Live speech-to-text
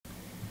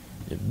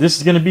This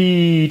is going to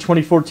be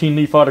 2014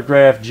 Leaf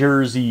Autograph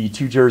Jersey,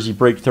 2 jersey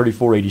break,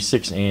 34,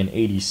 86, and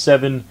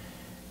 87.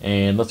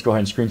 And let's go ahead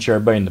and screen share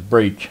everybody in the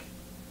break.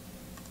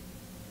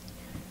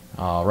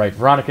 All right,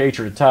 Veronica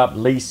H at the top,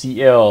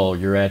 Lacey L.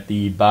 You're at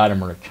the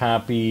bottom. Or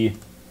copy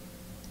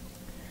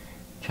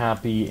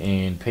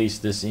and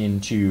paste this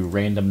into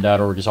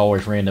random.org. As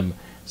always, random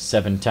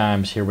 7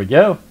 times. Here we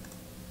go.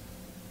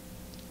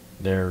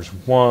 There's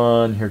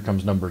 1. Here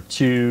comes number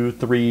 2,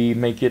 3.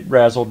 Make it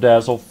razzle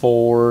dazzle.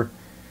 4,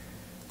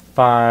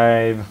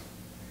 5,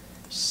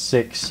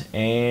 6,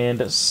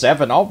 and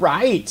 7. All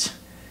right.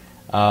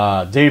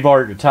 Dave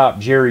R at the top,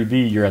 Jerry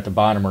V. You're at the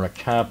bottom. Or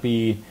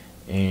copy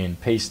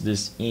and paste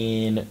this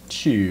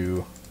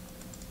into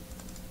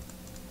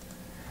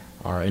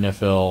our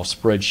NFL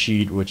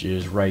spreadsheet, which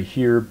is right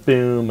here.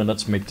 Boom. And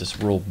let's make this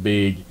real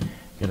big.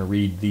 Gonna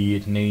read the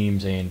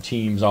names and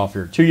teams off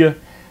here to you.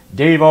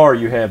 Dave R,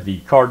 you have the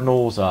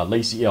Cardinals,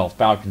 Lacey L,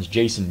 Falcons,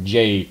 Jason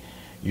J.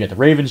 You got the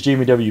Ravens,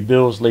 Jamie W,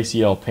 Bills,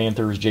 Lacey L,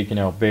 Panthers, Jake and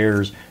L,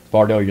 Bears,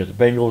 Bardell, you got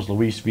the Bengals,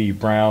 Luis V,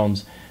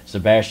 Browns,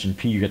 Sebastian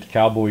P, you got the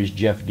Cowboys,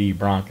 Jeff D,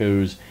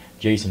 Broncos,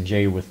 Jason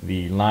J with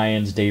the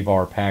Lions, Dave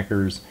R,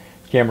 Packers,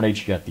 Cameron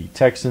H, you got the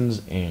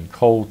Texans and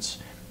Colts,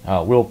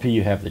 Will P,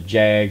 you have the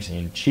Jags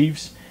and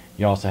Chiefs,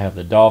 you also have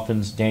the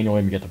Dolphins, Daniel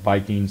M, you got the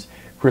Vikings,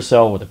 Chris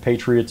L with the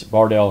Patriots,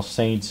 Bardell,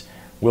 Saints,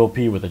 Will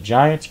P with the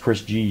Giants,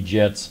 Chris G,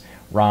 Jets,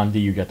 Ron D,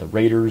 you got the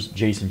Raiders,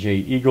 Jason J,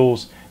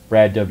 Eagles,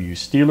 Brad W,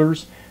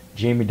 Steelers,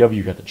 Jamie W,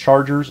 you got the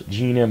Chargers,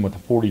 Gene M with the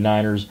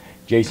 49ers,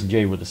 Jason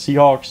J with the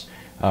Seahawks,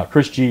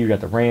 Chris G, you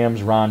got the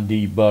Rams, Ron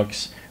D,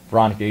 Bucks,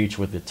 Veronica H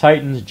with the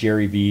Titans,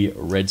 Jerry V,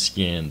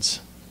 Redskins.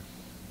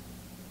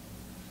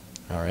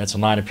 All right, that's a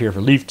lineup here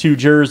for Leaf 2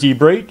 jersey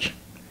break.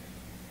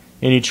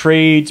 Any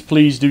trades,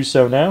 please do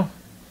so now.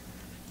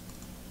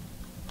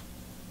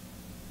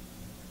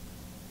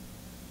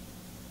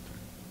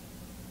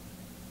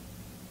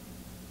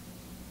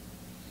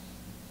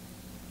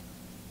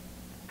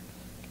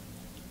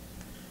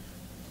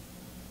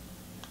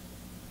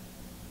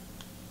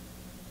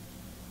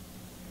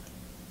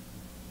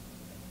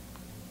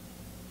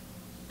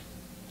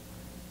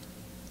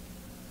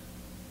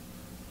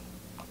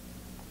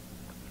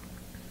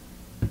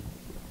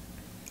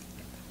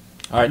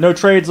 All right, no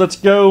trades. Let's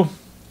go.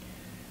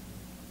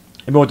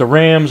 Anyone with the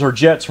Rams or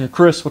Jets from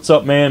Chris? What's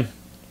up, man?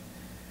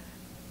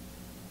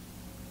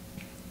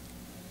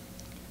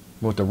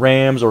 With the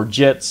Rams or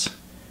Jets?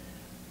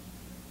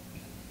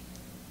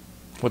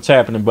 What's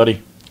happening,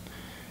 buddy?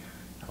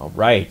 All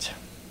right.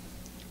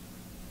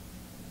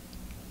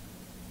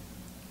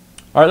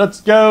 All right,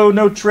 let's go.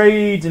 No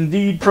trades.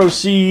 Indeed,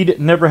 proceed.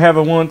 Never have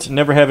a want,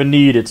 never have a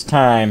need. It's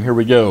time. Here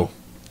we go.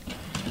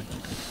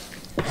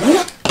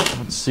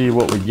 Let's see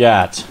what we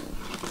got.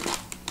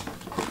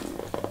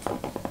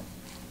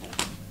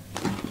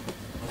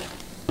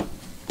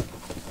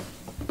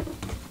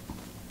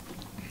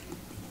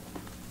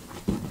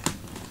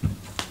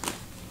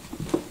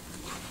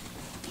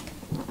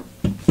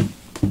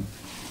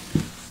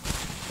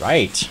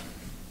 Right.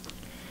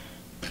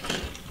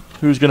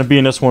 Who's going to be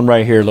in this one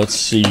right here? Let's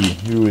see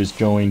who is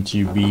going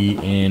to be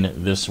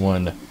in this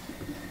one.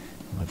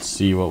 Let's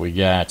see what we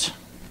got.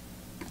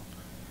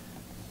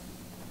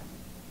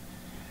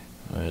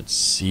 Let's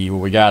see what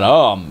we got.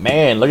 Oh,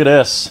 man, look at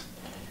this.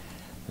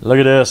 Look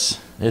at this.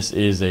 This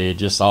is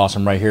just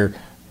awesome right here.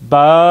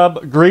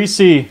 Bob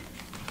Greasy.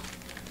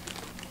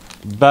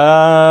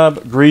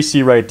 Bob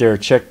Greasy right there.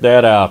 Check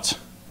that out.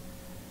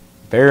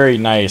 Very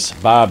nice.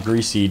 Bob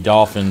Greasy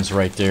Dolphins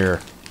right there.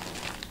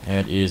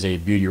 That is a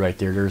beauty right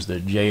there. There's the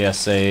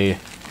JSA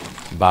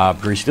Bob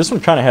Greasy. This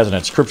one kind of has an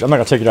inscription. I'm not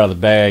going to take it out of the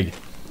bag.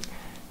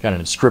 Got an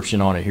inscription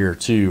on it here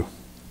too,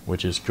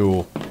 which is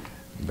cool.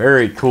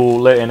 Very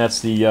cool. And that's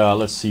the,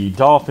 let's see,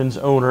 Dolphins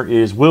owner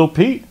is Will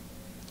P.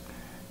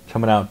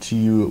 Coming out to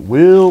you,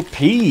 Will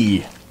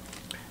P.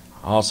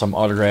 Awesome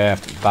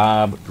autographed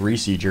Bob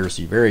Greasy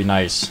jersey. Very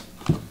nice.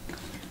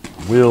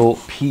 Will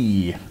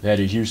P. That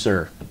is you,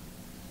 sir.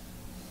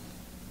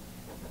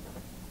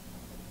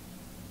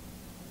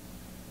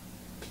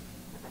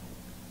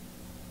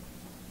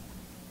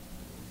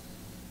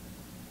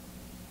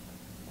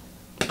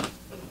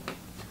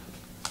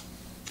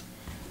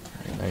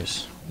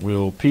 Nice.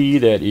 Will P,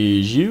 that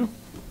is you.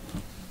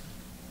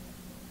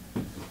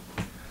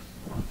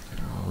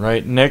 All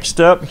right,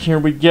 next up, here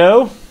we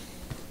go.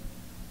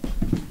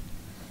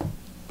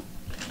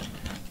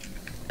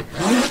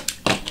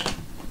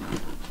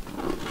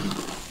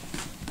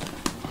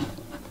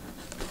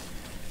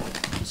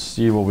 Let's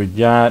see what we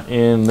got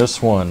in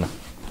this one.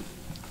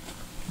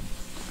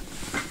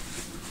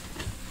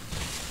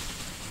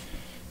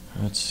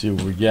 Let's see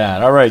what we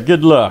got. All right,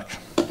 good luck.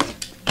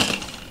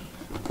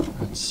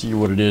 Let's see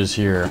what it is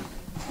here.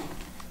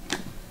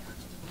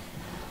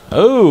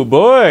 Oh,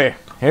 boy.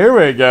 Here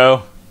we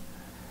go.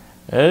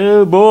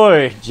 Oh,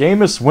 boy.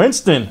 Jameis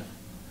Winston.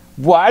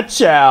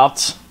 Watch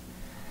out.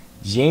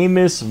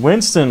 Jameis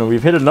Winston.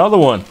 We've hit another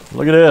one.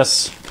 Look at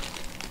this.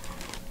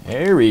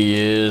 There he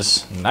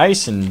is.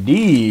 Nice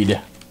indeed.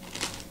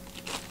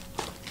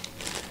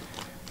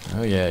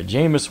 Oh yeah,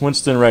 Jameis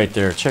Winston right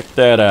there. Check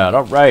that out.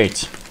 All right.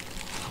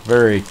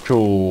 Very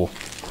cool.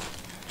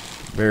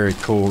 Very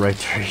cool right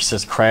there. He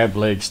says crab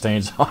leg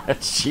stains on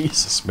it.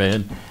 Jesus,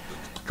 man.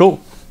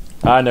 Cool.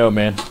 I know,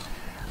 man.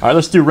 All right,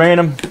 let's do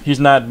random. He's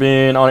not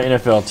been on an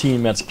NFL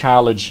team. That's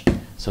college.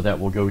 So that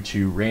will go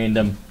to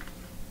random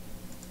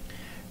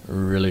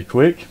really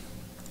quick.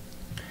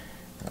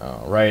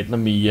 All right, let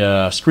me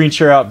screen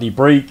share out the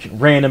break.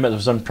 Random. It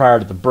was done prior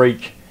to the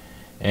break.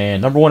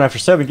 And number 1 after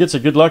 7 gets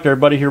it. Good luck,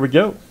 everybody. Here we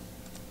go.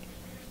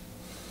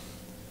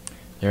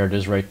 There it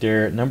is right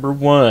there. Number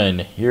 1.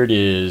 Here it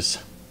is.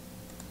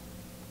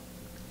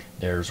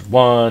 There's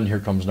 1. Here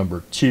comes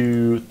number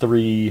 2,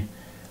 3,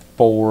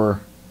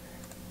 4,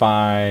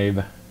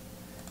 5,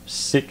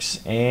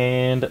 6,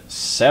 and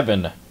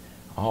 7.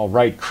 All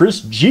right,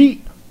 Chris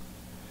G.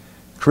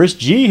 Chris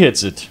G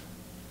hits it.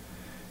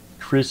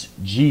 Chris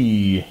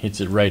G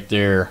hits it right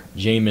there.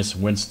 Jameis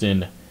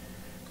Winston.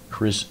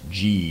 Chris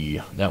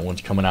G. That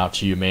one's coming out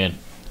to you, man.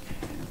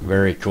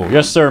 Very cool.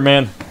 Yes, sir,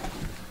 man.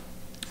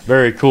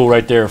 Very cool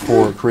right there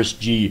for Chris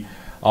G.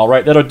 All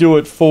right, that'll do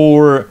it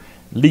for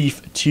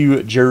Leaf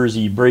 2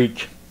 jersey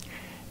break.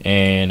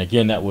 And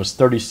again, that was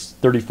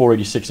 34,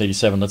 86,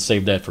 87. Let's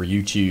save that for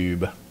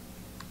YouTube.